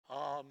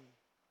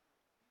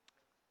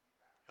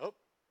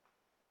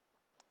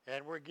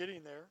And we're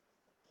getting there.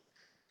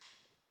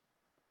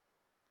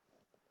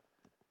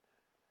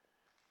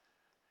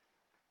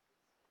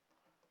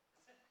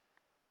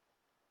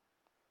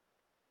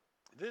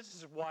 This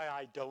is why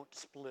I don't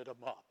split them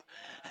up.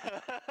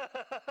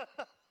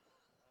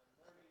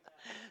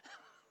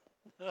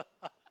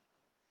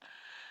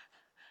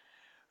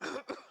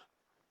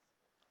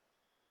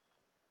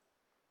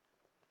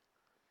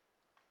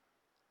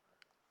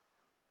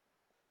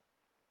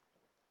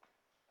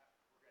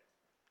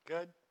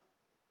 Good.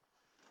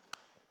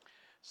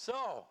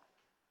 So,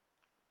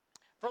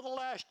 for the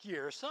last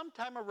year,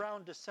 sometime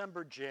around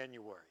December,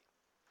 January,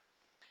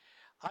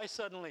 I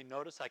suddenly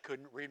noticed I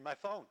couldn't read my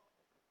phone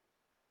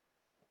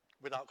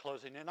without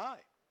closing an eye.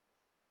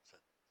 I said,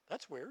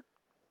 that's weird.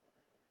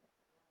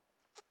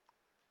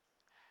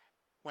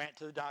 Went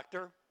to the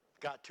doctor,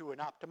 got to an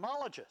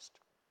ophthalmologist.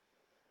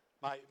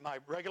 My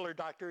regular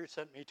doctor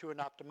sent me to an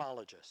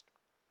ophthalmologist.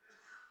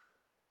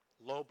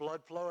 Low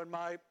blood flow in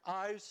my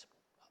eyes,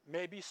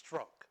 maybe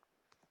stroke.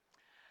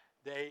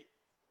 They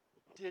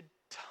did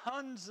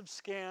tons of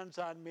scans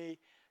on me,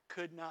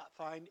 could not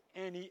find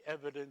any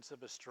evidence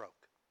of a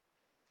stroke.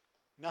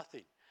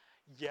 Nothing.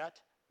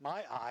 Yet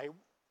my eye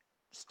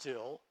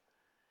still,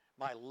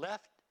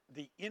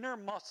 the inner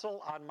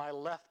muscle on my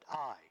left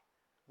eye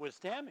was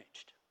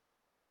damaged,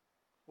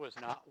 was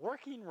not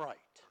working right.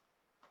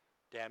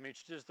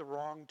 Damaged is the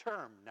wrong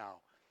term now.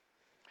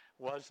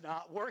 Was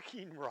not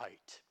working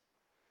right.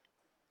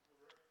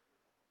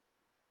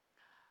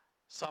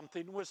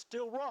 Something was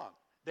still wrong.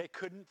 They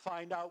couldn't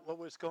find out what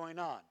was going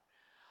on.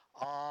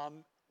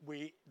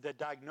 The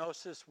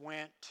diagnosis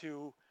went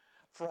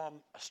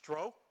from a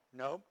stroke,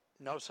 no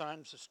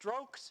signs of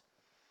strokes,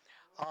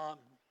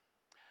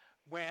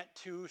 went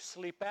to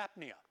sleep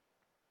apnea.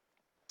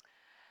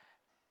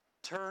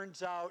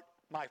 Turns out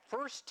my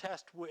first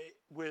test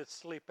with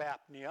sleep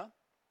apnea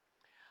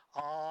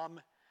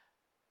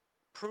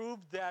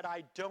proved that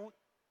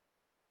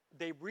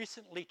they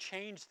recently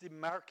changed the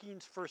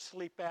markings for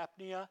sleep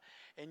apnea,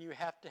 and you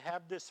have to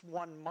have this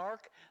one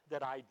mark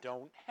that I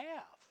don't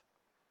have.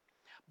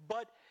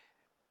 But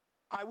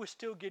I was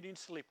still getting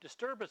sleep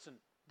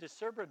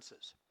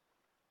disturbances.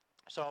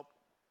 So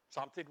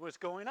something was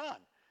going on.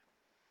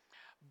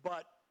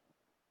 But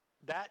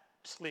that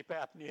sleep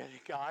apnea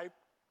guy,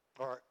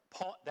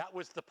 that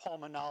was the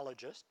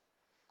pulmonologist,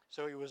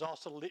 so he was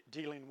also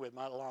dealing with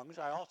my lungs.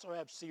 I also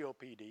have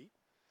COPD,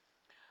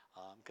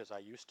 because I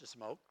used to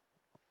smoke.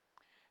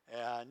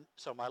 And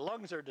so my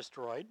lungs are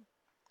destroyed.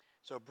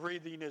 So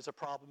breathing is a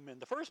problem in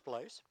the first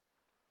place.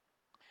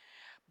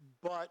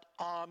 But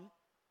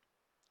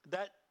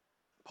that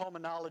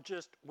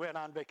pulmonologist went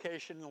on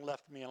vacation and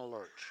left me in a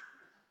lurch.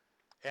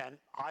 And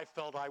I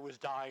felt I was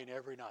dying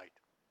every night.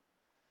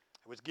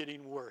 It was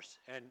getting worse.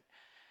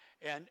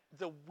 And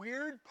the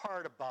weird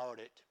part about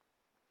it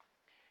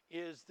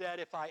is that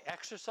if I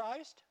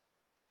exercised,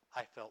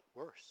 I felt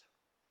worse.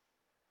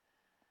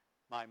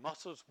 My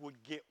muscles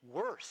would get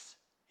worse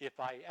if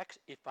I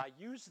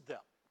used them.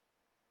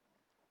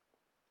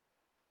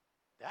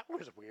 That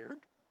was weird.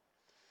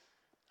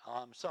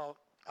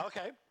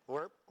 Okay,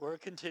 we're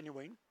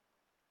continuing.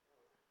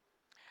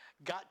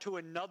 Got to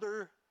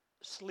another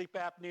sleep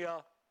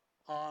apnea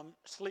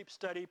sleep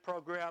study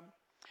program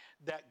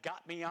that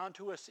got me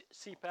onto a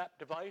CPAP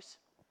device.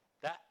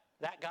 That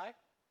guy.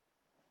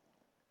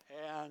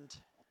 And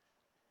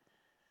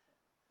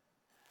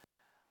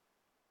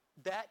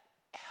that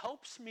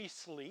helps me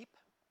sleep.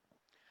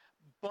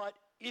 But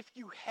if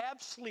you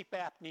have sleep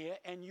apnea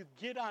and you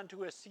get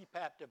onto a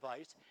CPAP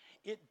device,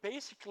 it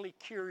basically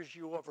cures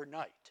you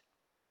overnight.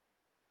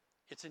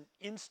 It's an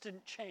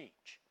instant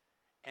change.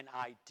 And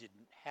I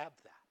didn't have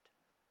that.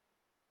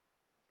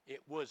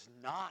 It was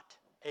not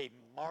a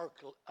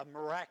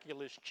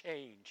miraculous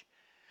change.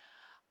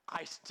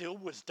 I still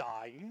was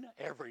dying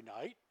every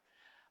night,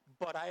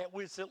 but I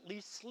was at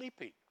least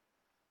sleeping,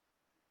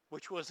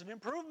 which was an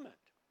improvement.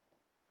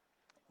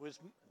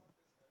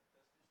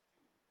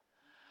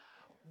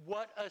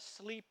 What a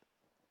sleep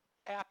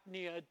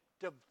apnea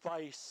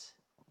device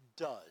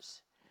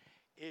does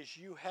is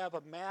you have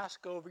a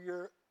mask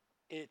over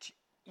it's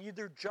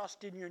either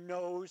just in your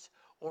nose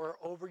or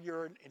over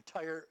your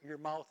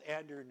mouth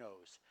and your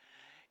nose.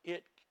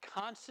 It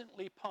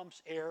constantly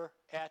pumps air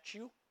at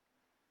you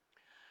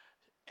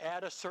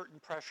at a certain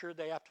pressure.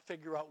 They have to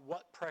figure out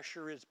what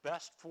pressure is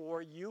best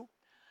for you.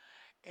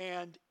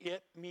 And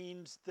it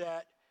means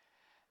that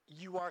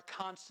you are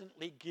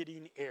constantly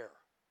getting air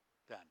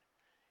then.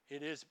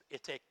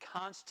 It's a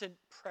constant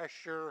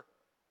pressure,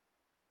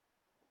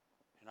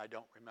 and I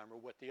don't remember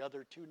what the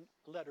other two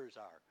letters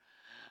are.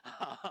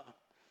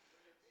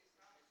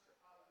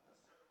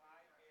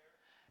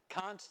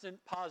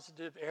 Constant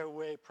positive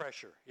airway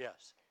pressure,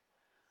 yes.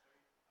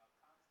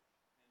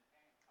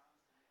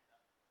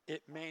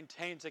 It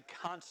maintains a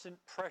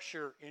constant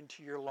pressure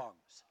into your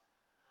lungs.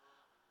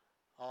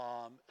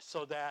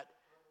 So that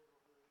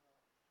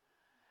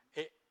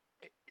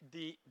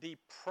the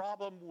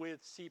problem with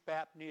sleep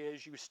apnea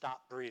is you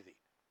stop breathing.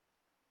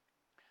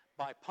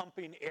 By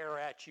pumping air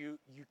at you,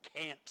 you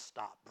can't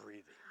stop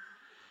breathing.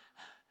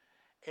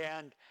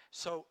 And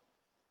so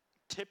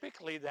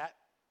typically that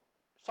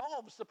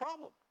solves the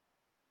problem.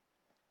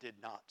 Did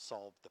not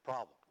solve the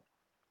problem.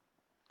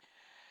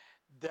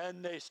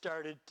 Then they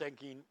started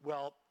thinking,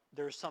 well,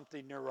 there's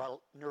something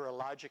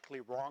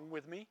neurologically wrong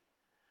with me.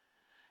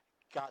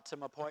 Got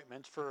some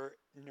appointments for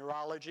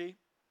neurology.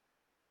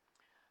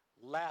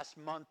 Last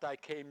month I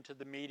came to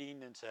the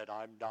meeting and said,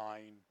 I'm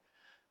dying.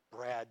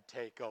 Brad,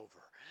 take over.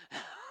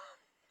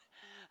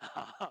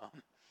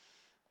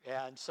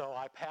 And so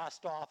I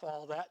passed off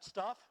all that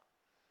stuff.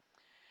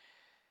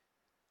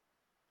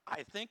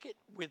 I think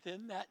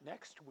within that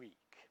next week,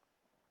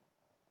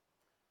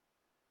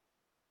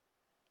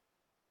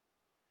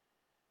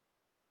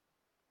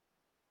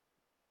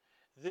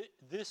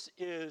 this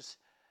is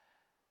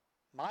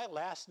my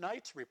last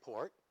night's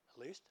report,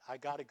 at least. I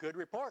got a good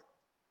report.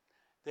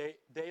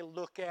 They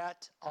look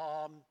at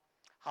how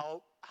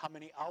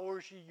many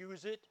hours you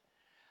use it,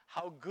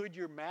 how good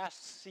your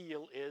mask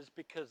seal is,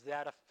 because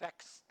that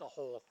affects the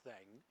whole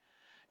thing.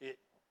 It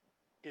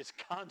is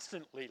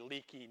constantly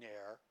leaking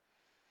air.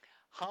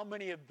 How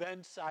many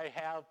events I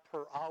have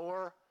per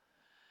hour.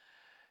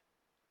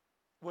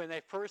 When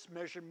they first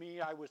measured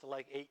me, I was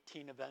like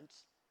 18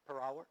 events per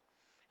hour.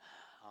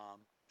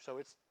 So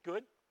it's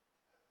good.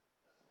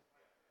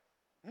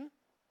 Hmm?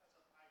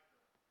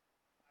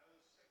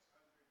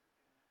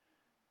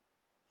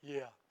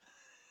 Yeah.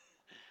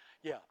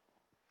 Yeah.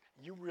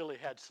 You really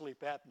had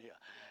sleep apnea.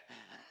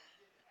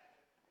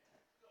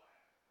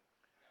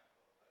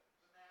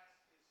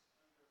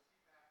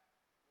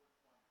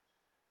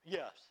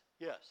 Yes,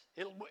 yes.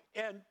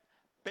 And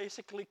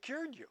basically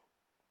cured you.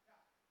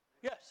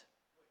 Yes.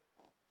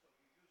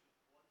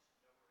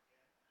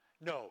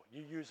 No,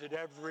 you use it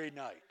every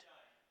night.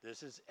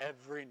 This is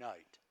every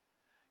night.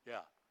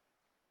 Yeah.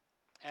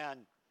 And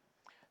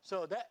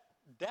so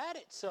that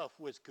itself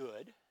was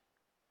good.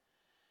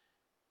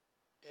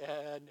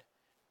 And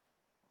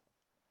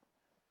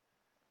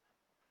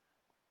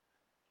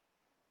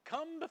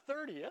come the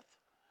 30th,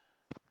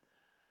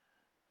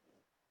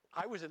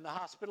 I was in the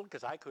hospital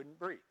because I couldn't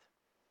breathe.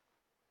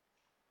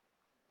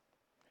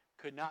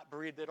 Could not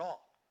breathe at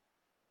all.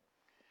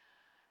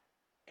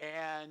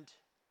 And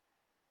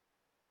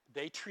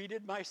they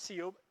treated my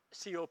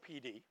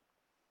COPD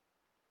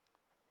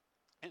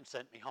and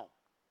sent me home.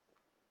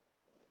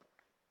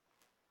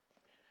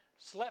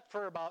 Slept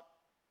for about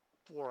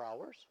 4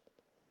 hours.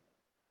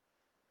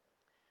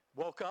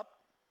 Woke up.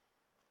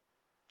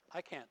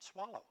 I can't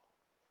swallow.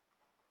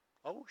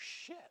 Oh,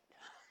 shit.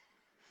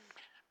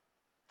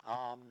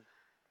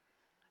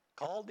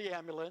 Called the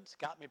ambulance,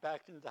 got me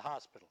back into the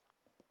hospital.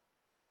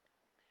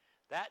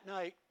 That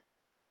night,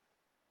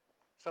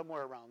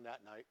 somewhere around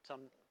that night,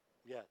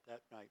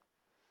 that night,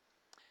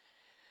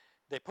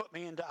 they put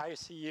me into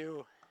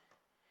ICU,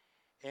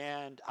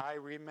 and I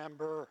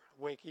remember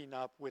waking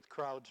up with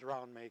crowds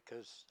around me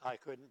because I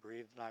couldn't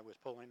breathe and I was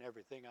pulling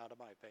everything out of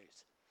my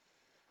face.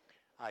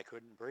 I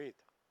couldn't breathe.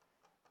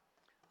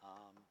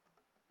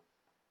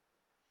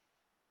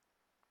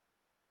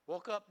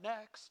 Woke up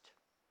next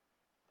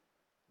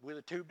with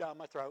a tube down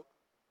my throat,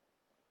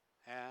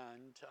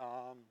 and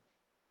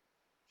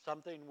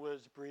something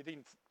was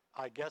breathing,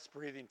 I guess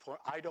breathing for,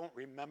 I don't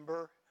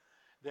remember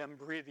them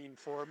breathing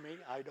for me.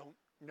 I don't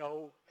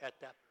know at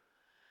that.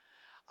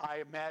 I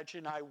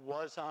imagine I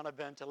was on a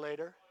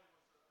ventilator.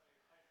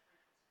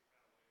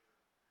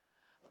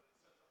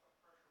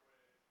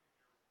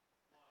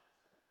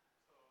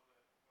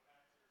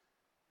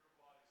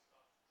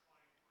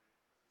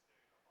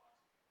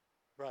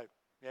 Right.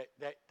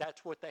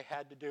 That's what they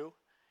had to do.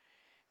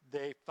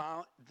 They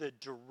found the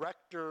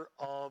director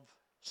of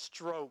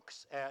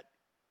strokes at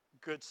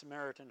Good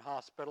Samaritan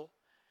Hospital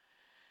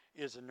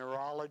is a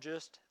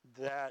neurologist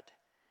that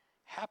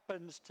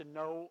happens to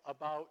know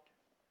about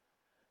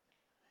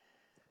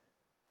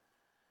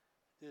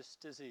this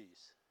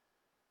disease.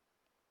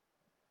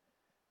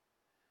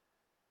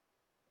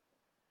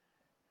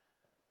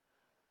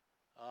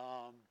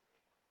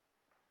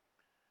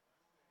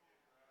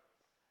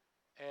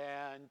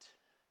 And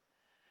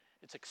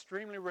it's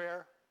extremely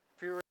rare,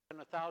 fewer than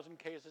 1,000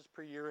 cases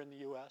per year in the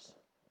U.S.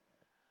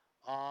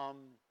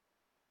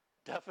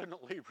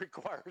 Definitely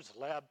requires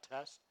lab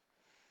tests.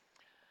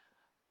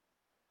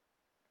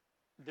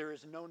 There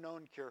is no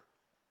known cure.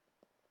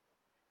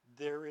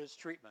 There is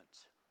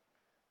treatments.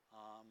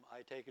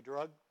 I take a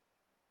drug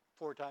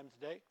 4 times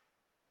a day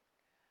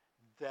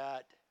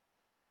that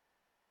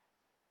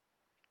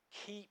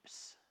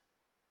keeps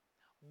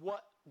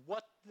what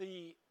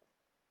the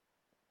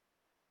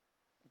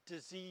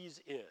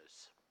disease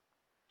is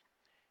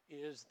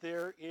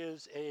there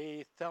is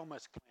a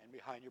thalamus gland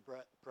behind your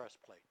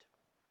breastplate.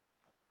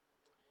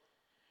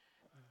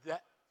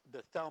 That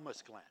the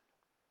thalamus gland.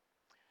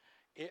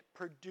 It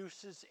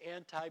produces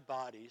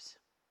antibodies.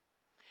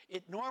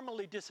 It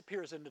normally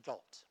disappears in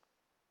adults.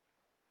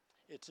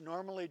 It's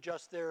normally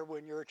just there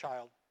when you're a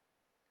child,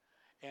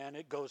 and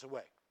it goes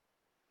away.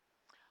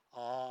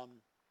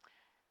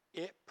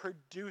 It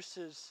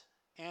produces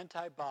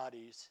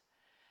antibodies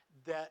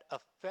that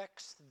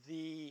affects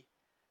the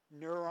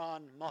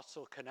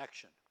neuron-muscle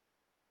connection.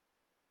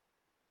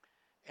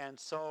 And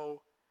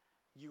so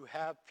you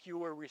have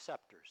fewer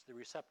receptors. The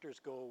receptors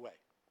go away,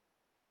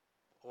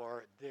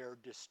 or they're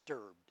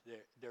disturbed.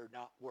 They're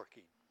not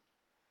working.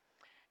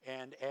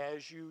 And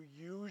as you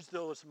use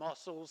those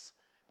muscles,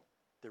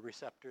 the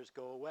receptors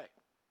go away.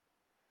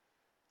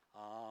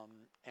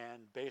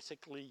 And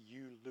basically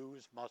you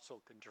lose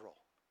muscle control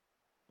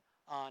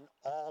on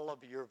all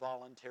of your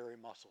voluntary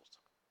muscles.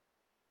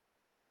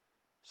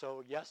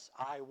 So yes,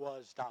 I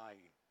was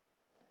dying.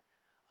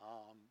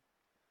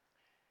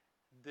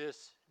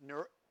 This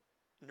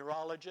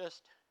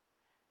neurologist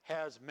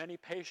has many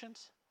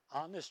patients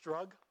on this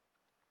drug.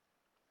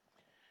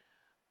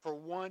 For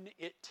one,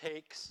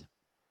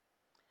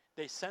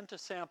 they sent a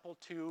sample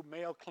to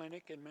Mayo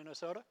Clinic in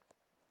Minnesota.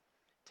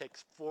 It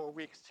takes 4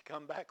 weeks to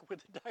come back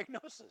with a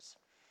diagnosis.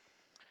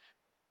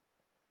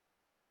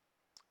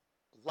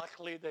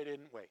 Luckily, they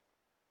didn't wait.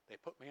 They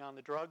put me on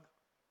the drug.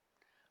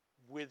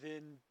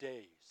 Within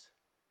days,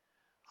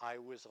 I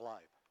was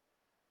alive.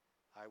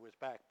 I was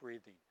back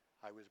breathing.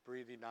 I was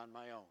breathing on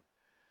my own.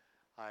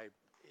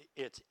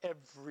 It's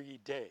every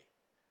day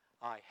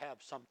I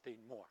have something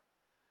more.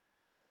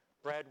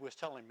 Brad was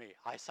telling me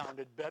I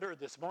sounded better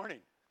this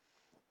morning.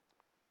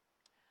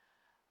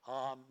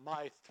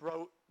 My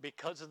throat,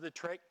 because of the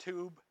trach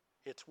tube,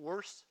 it's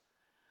worse,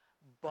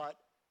 but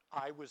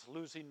I was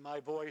losing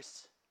my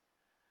voice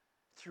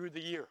through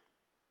the year.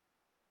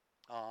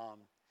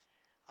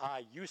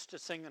 I used to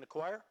sing in a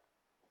choir.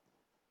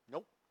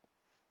 Nope,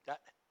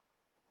 that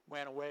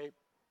went away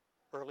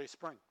early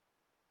spring.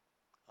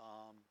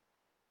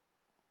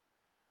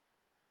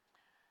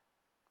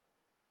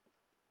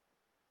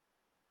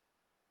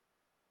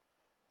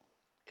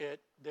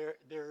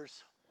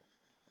 There's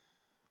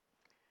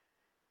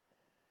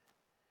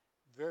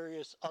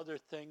various other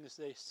things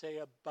they say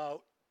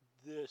about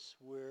this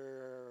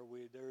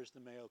there's the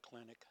Mayo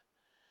Clinic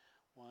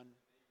one.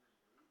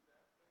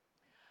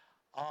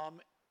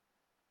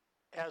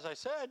 As I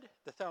said,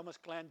 the thalamus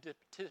gland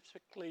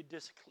typically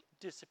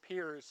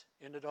disappears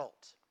in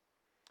adults.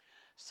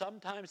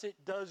 Sometimes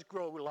it does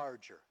grow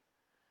larger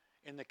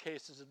in the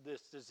cases of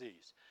this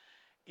disease.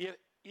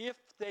 If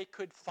they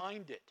could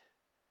find it,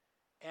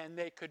 and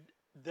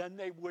then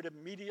they would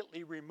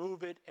immediately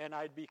remove it and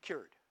I'd be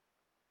cured.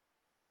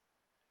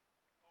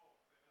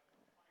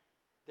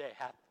 They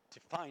have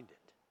to find it.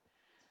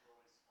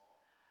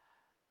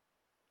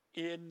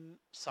 In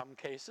some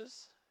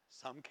cases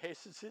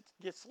it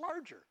gets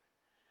larger.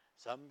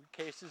 Some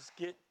cases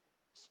get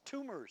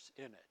tumors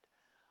in it.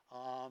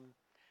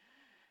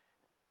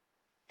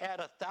 At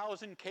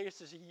 1,000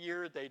 cases a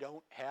year, they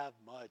don't have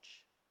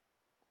much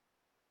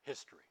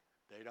history.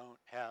 They don't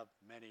have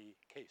many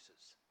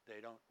cases. They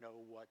don't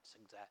know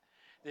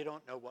they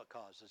don't know what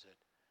causes it.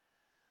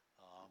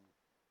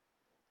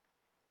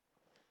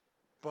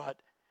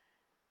 But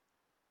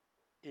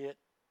it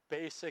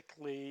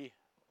basically,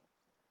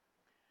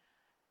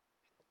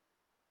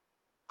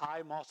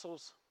 eye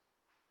muscles,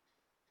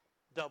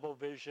 double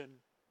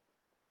vision,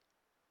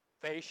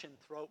 face and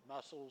throat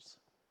muscles,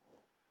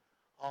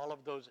 all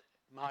of those,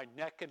 my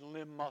neck and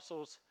limb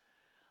muscles.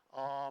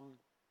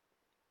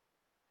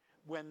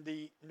 When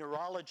the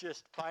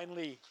neurologist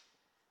finally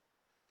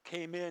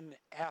came in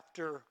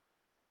after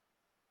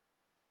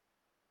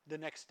the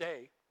next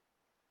day,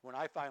 when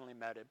I finally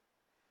met him,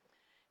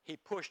 he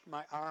pushed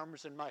my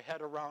arms and my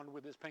head around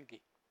with his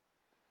pinky.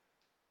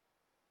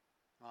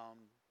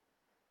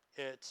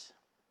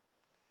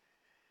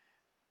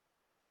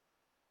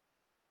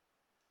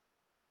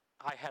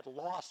 I had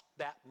lost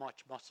that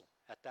much muscle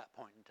at that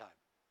point in time.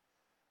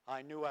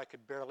 I knew I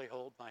could barely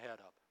hold my head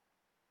up.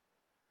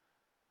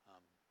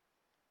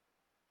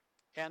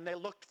 And they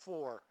looked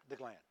for the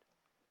gland.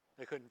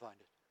 They couldn't find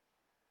it.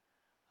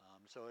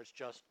 So it's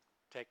just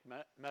take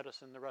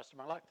medicine the rest of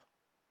my life.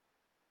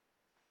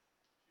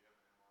 Do you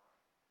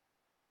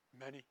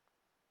have an MRI?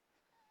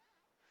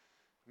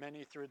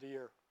 Many through the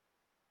year.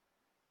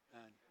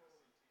 And a CT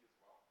as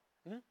well?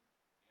 Hmm? And a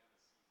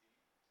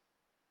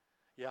CT?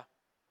 Yeah.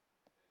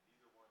 And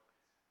neither one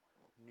of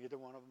them Neither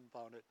one of them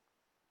found it.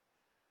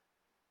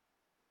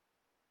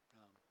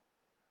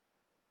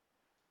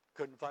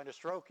 Couldn't find a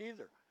stroke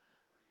either.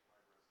 pretty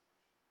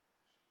high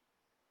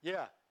resolution machine.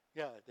 Yeah.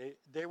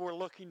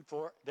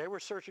 They were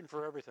searching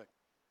for everything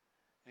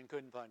and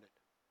couldn't find it.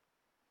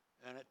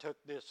 And it took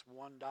this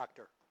one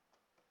doctor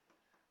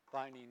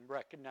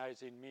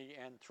recognizing me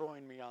and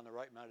throwing me on the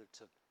right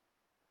medicine,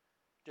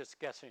 just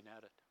guessing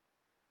at it.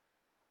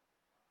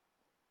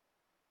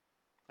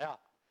 Yeah,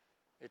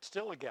 it's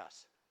still a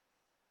guess.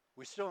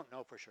 We still don't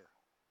know for sure.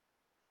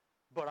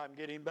 But I'm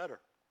getting better.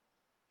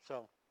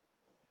 So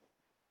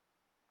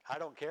I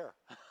don't care.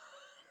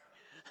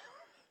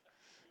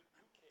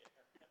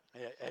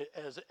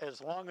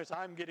 As long as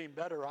I'm getting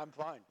better, I'm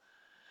fine.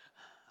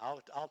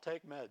 I'll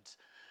take meds.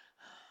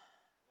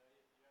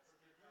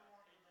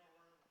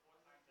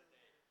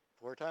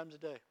 4 times a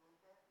day.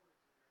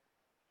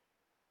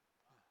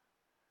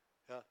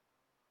 Yeah,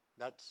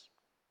 that's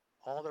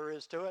all there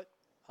is to it.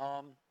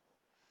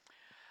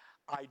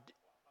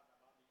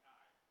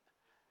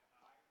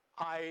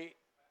 I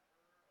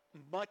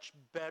Much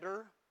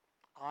better.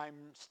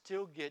 I'm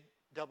still get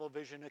double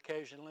vision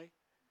occasionally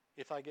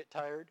if I get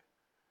tired.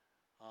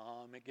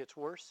 It gets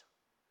worse.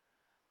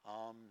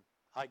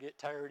 I get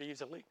tired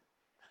easily.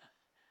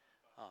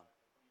 Um,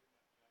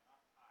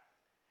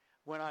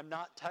 when I'm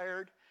not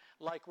tired,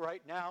 like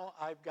right now,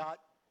 I've got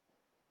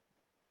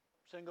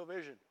single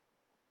vision.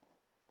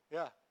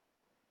 Yeah.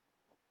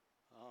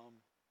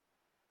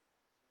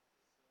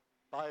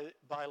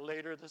 By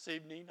later this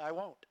evening, I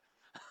won't.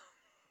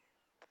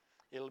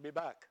 It'll be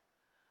back.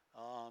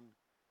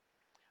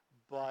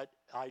 But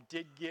I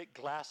did get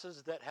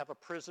glasses that have a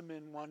prism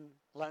in one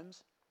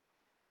lens.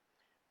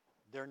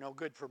 They're no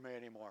good for me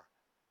anymore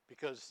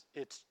because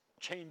it's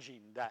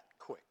changing that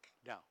quick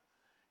now.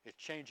 It's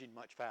changing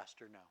much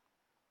faster now.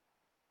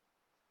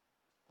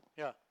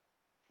 Yeah.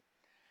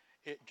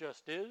 It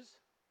just is.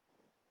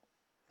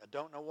 I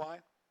don't know why.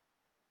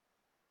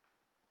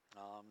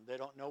 They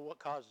don't know what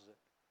causes it.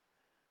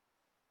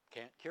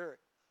 Can't cure it.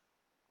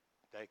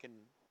 They can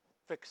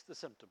fix the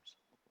symptoms.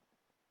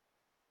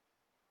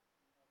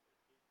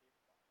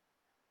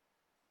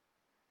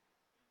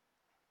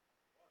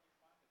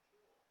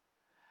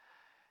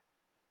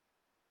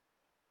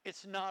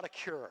 It's not a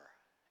cure.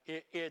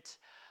 It's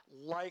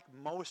like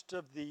most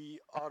of the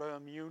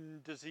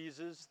autoimmune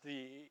diseases,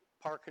 the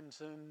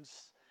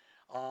Parkinson's,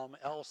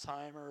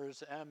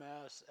 Alzheimer's,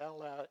 MS,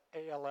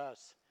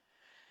 ALS.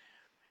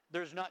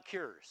 There's not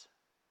cures.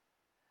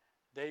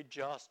 They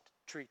just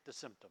treat the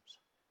symptoms.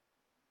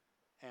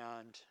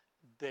 And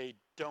they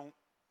don't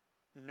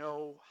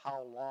know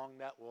how long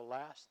that will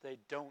last. They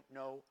don't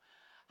know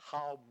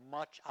how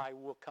much I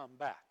will come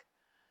back,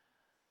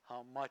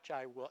 how much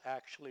I will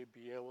actually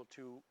be able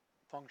to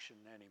function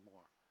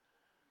anymore.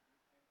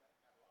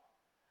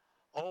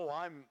 Oh,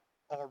 I'm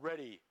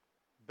already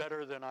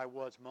better than I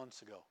was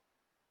months ago.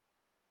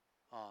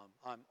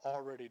 I'm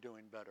already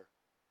doing better.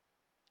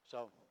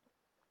 So,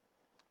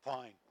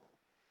 fine.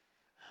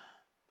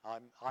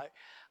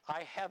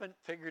 I haven't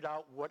figured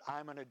out what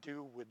I'm going to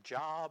do with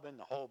job and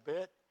the whole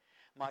bit.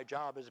 My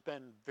job has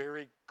been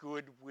very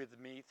good with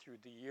me through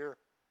the year.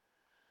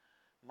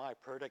 My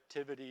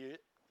productivity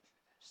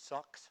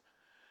sucks,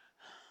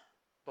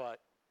 but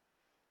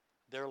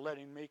they're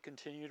letting me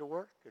continue to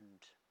work and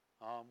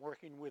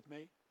working with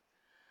me.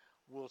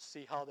 We'll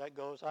see how that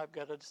goes. I've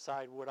got to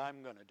decide what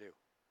I'm going to do.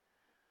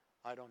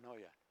 I don't know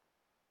yet.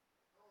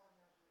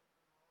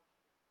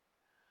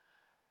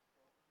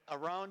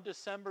 Around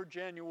December,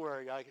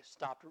 January, I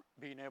stopped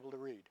being able to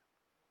read.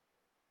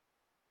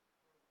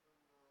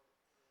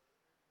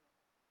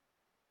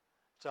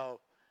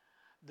 So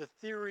the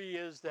theory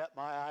is that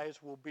my eyes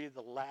will be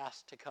the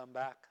last to come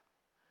back.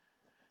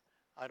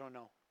 I don't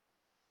know.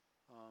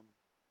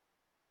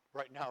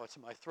 Right now it's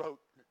my throat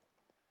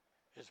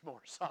is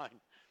more sign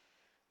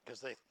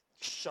because they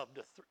shoved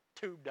a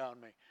tube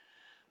down me.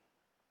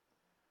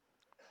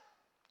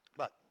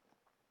 But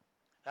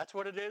that's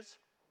what it is.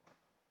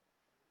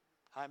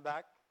 I'm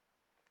back.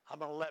 I'm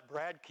going to let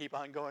Brad keep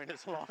on going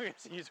as long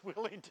as he's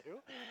willing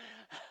to.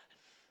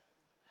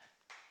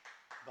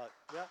 But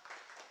yeah,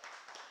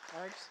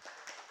 thanks.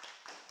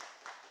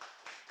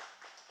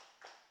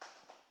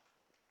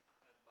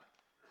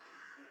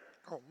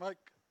 Oh, Mike.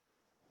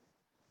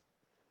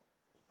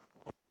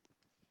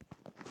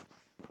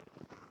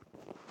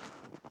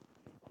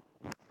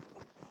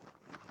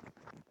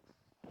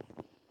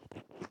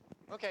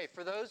 Okay,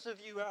 for those of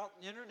you out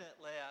in internet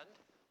land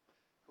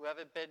who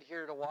haven't been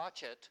here to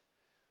watch it,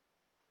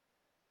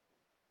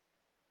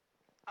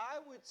 I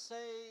would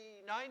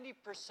say 90%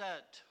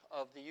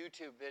 of the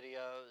YouTube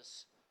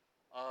videos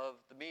of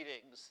the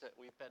meetings that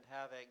we've been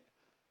having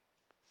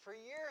for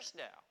years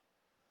now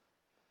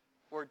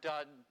were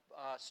done,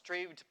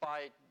 streamed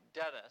by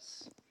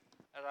Dennis.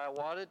 And I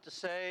wanted to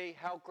say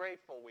how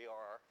grateful we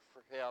are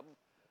for him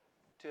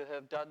to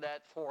have done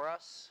that for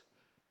us.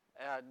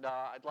 And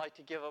I'd like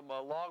to give him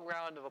a long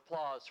round of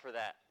applause for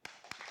that.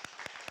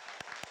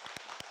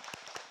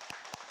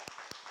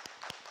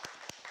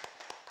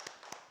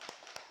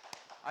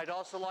 I'd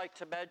also like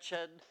to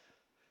mention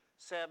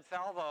Sam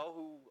Falvo,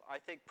 who I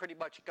think pretty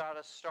much got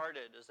us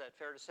started, is that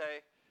fair to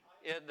say,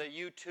 in the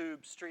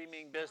YouTube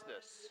streaming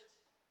business.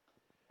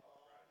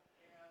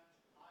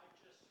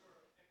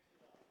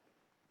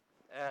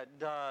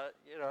 And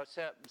you know,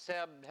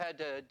 Sam had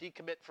to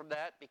decommit from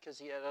that because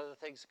he had other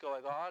things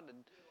going on,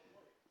 and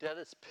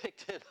Dennis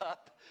picked it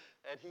up,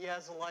 and he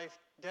has a life.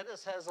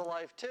 Dennis has a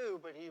life too,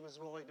 but he was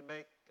willing to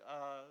make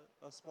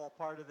a small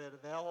part of it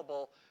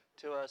available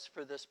to us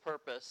for this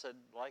purpose. And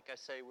like I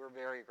say, we're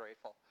very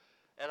grateful.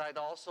 And I'd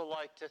also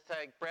like to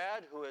thank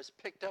Brad, who has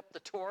picked up the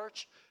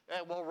torch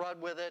and will run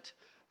with it.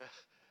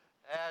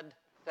 And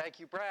thank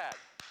you, Brad.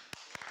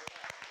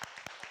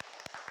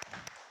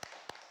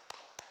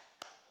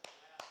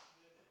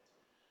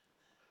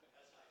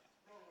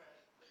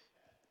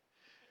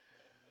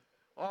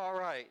 All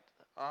right.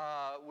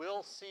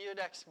 We'll see you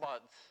next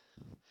month.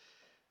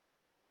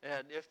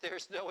 And if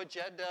there's no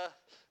agenda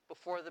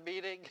before the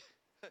meeting,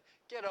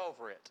 get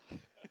over it.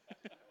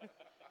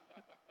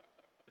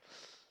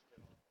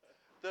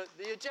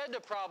 The agenda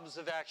problems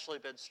have actually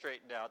been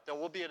straightened out. There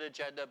will be an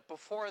agenda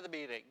before the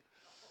meeting.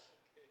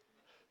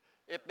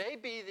 It may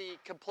be the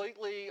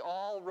completely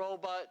all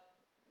robot,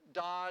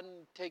 Don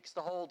takes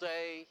the whole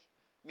day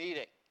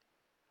meeting.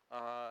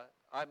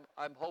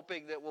 I'm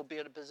hoping that we'll be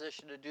in a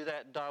position to do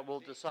that, and Don will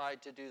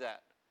decide to do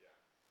that.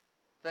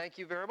 Thank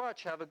you very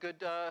much. Have a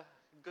good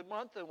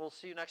month, and we'll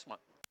see you next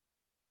month.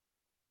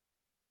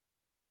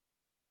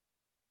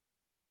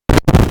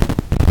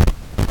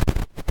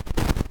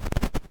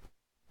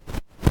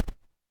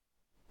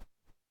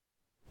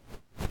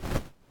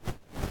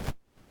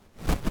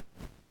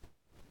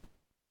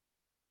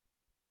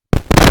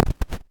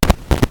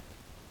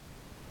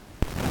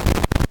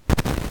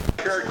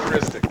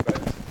 Characteristic, but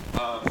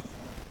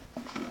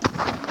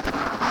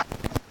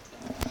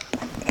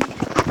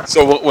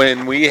so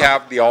when we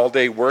have the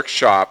all-day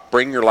workshop,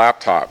 bring your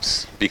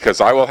laptops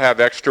because I will have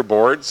extra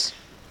boards.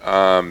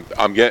 I'm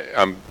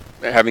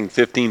having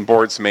 15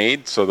 boards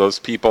made, so those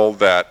people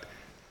that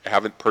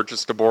haven't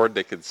purchased a board,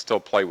 they could still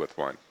play with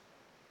one.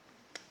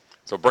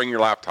 So bring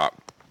your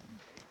laptop.